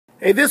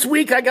Hey, this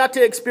week I got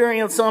to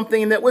experience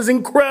something that was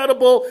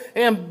incredible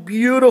and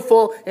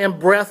beautiful and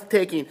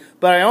breathtaking,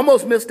 but I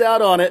almost missed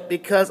out on it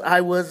because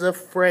I was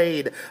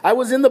afraid. I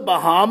was in the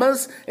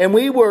Bahamas and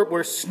we were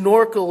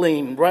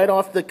snorkeling right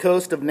off the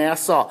coast of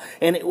Nassau,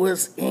 and it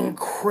was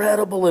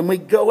incredible. And we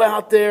go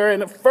out there,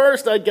 and at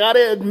first I got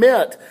to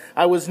admit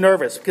I was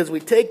nervous because we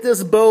take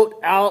this boat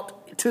out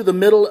to the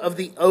middle of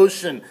the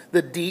ocean,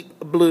 the deep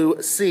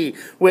blue sea.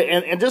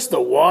 And just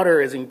the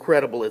water is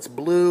incredible. It's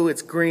blue,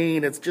 it's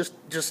green, it's just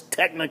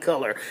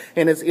technicolor,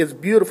 and it's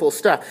beautiful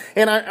stuff.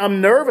 And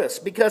I'm nervous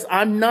because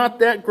I'm not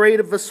that great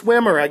of a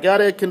swimmer. I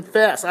gotta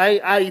confess,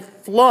 I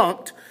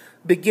flunked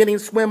beginning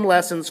swim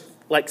lessons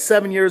like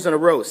 7 years in a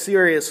row.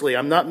 Seriously,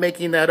 I'm not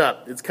making that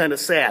up. It's kind of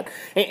sad.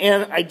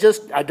 And I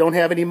don't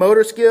have any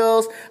motor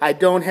skills. I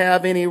don't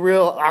have any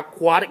real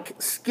aquatic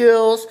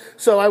skills.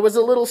 So I was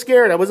a little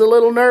scared. I was a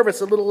little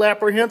nervous, a little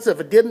apprehensive.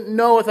 I didn't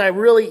know if I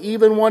really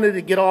even wanted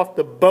to get off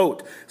the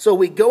boat. So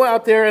we go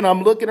out there and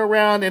I'm looking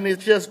around and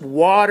it's just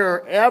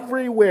water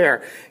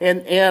everywhere.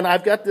 And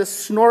I've got this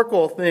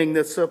snorkel thing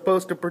that's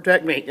supposed to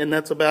protect me, and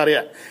that's about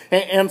it.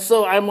 And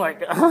so I'm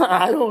like,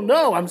 I don't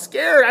know. I'm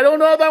scared. I don't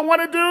know if I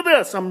want to do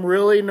this. I'm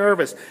really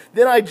nervous.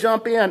 Then I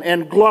jump in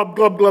and glub,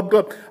 glub, glub,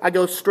 glub. I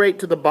go straight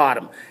to the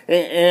bottom.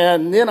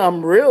 And then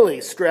I'm really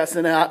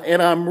stressing out,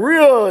 and I'm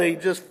really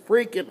just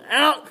freaking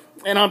out,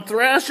 and I'm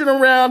thrashing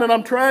around, and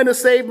I'm trying to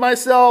save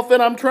myself,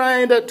 and I'm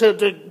trying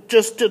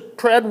to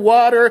tread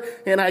water,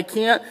 and I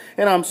can't,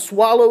 and I'm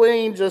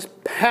swallowing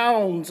just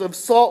pounds of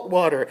salt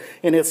water,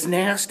 and it's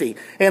nasty,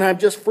 and I'm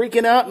just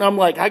freaking out, and I'm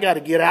like, I got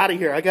to get out of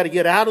here. I got to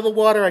get out of the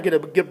water. I got to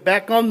get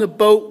back on the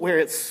boat where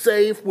it's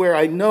safe, where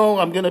I know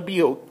I'm going to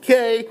be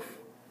okay.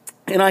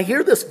 And I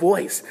hear this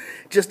voice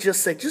just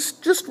say,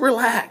 just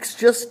relax,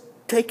 just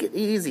take it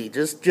easy,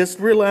 just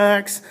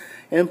relax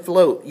and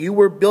float. You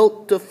were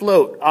built to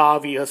float,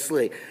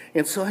 obviously.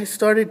 And so I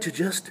started to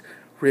just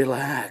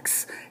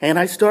relax, and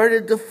I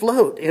started to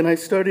float, and I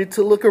started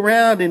to look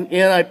around, and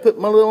I put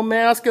my little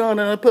mask on,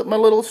 and I put my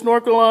little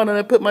snorkel on, and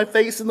I put my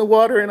face in the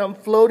water, and I'm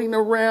floating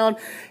around,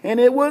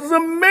 and it was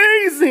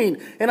amazing.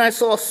 And I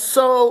saw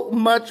so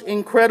much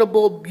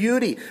incredible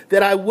beauty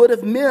that I would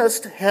have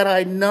missed had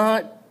I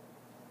not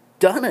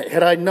done it,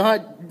 had I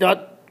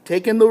not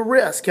taken the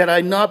risk, had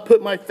I not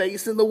put my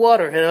face in the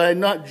water, had I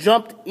not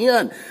jumped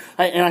in.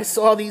 And I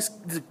saw the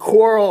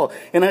coral,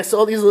 and I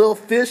saw these little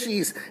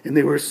fishies, and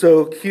they were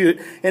so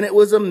cute, and it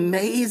was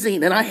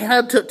amazing. And I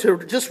had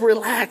to just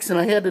relax, and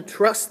I had to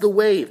trust the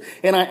wave.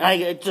 And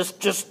I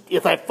just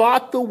if I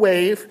fought the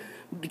wave,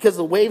 because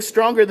the wave's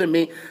stronger than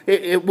me,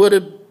 it would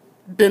have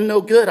been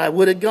no good. I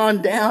would have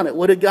gone down. It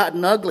would have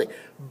gotten ugly.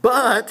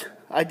 But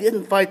I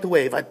didn't fight the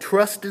wave. I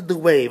trusted the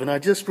wave, and I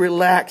just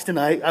relaxed, and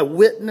I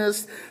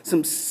witnessed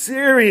some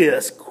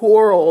serious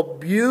coral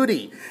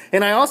beauty.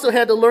 And I also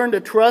had to learn to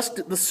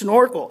trust the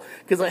snorkel,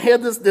 because I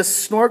had this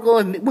snorkel,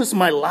 and it was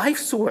my life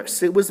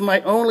source. It was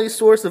my only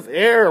source of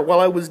air while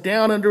I was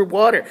down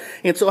underwater.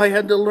 And so I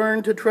had to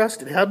learn to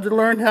trust it, had to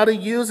learn how to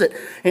use it.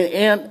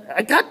 And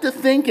I got to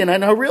thinking,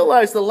 and I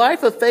realized the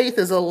life of faith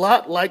is a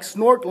lot like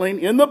snorkeling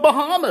in the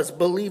Bahamas,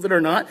 believe it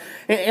or not.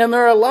 And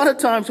there are a lot of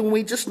times when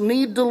we just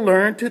need to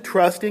learn to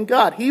trust in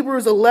God.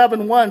 Hebrews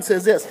 11:1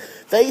 says this: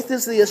 faith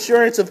is the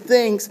assurance of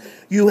things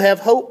you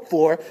have hoped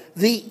for,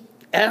 the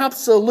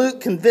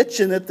absolute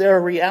conviction that there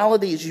are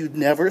realities you've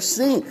never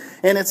seen.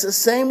 And it's the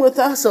same with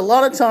us. A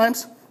lot of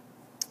times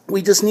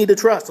we just need to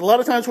trust. A lot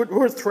of times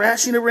we're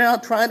thrashing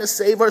around trying to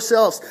save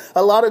ourselves.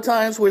 A lot of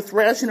times we're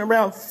thrashing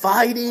around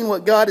fighting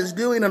what God is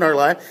doing in our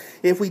life.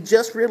 If we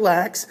just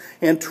relax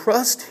and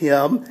trust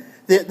Him,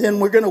 then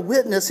we're going to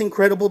witness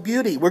incredible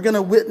beauty. We're going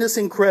to witness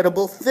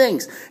incredible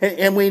things.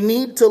 And we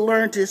need to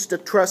learn just to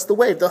trust the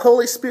wave. The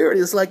Holy Spirit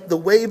is like the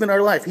wave in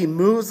our life. He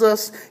moves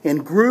us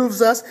and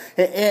grooves us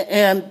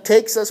and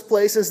takes us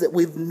places that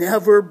we've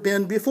never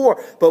been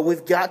before. But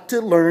we've got to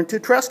learn to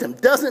trust Him.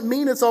 Doesn't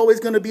mean it's always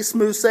going to be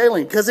smooth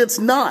sailing, because it's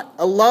not.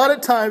 A lot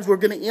of times we're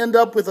going to end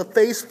up with a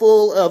face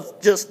full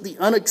of just the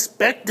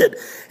unexpected.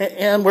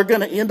 And we're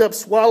going to end up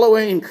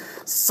swallowing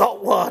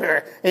salt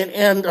water.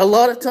 And a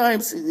lot of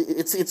times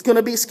it's going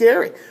to be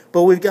scary,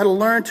 but we've got to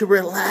learn to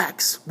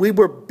relax. We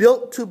were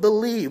built to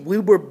believe. We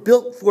were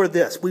built for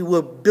this. We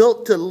were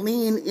built to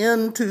lean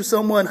into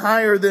someone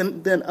higher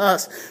than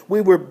us.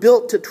 We were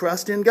built to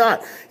trust in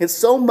God. And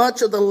so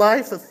much of the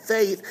life of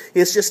faith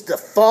is just the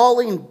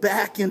falling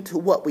back into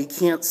what we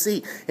can't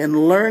see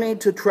and learning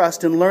to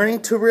trust and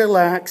learning to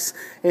relax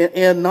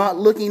and not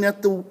looking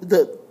at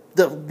the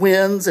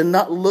winds and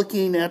not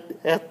looking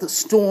at the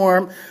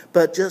storm,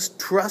 but just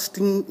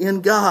trusting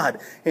in God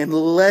and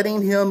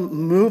letting Him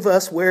move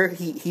us where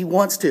He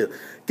wants to.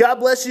 God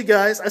bless you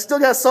guys. I still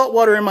got salt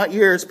water in my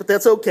ears, but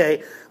that's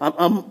okay.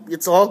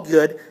 It's all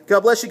good.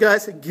 God bless you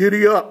guys.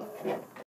 Giddy up.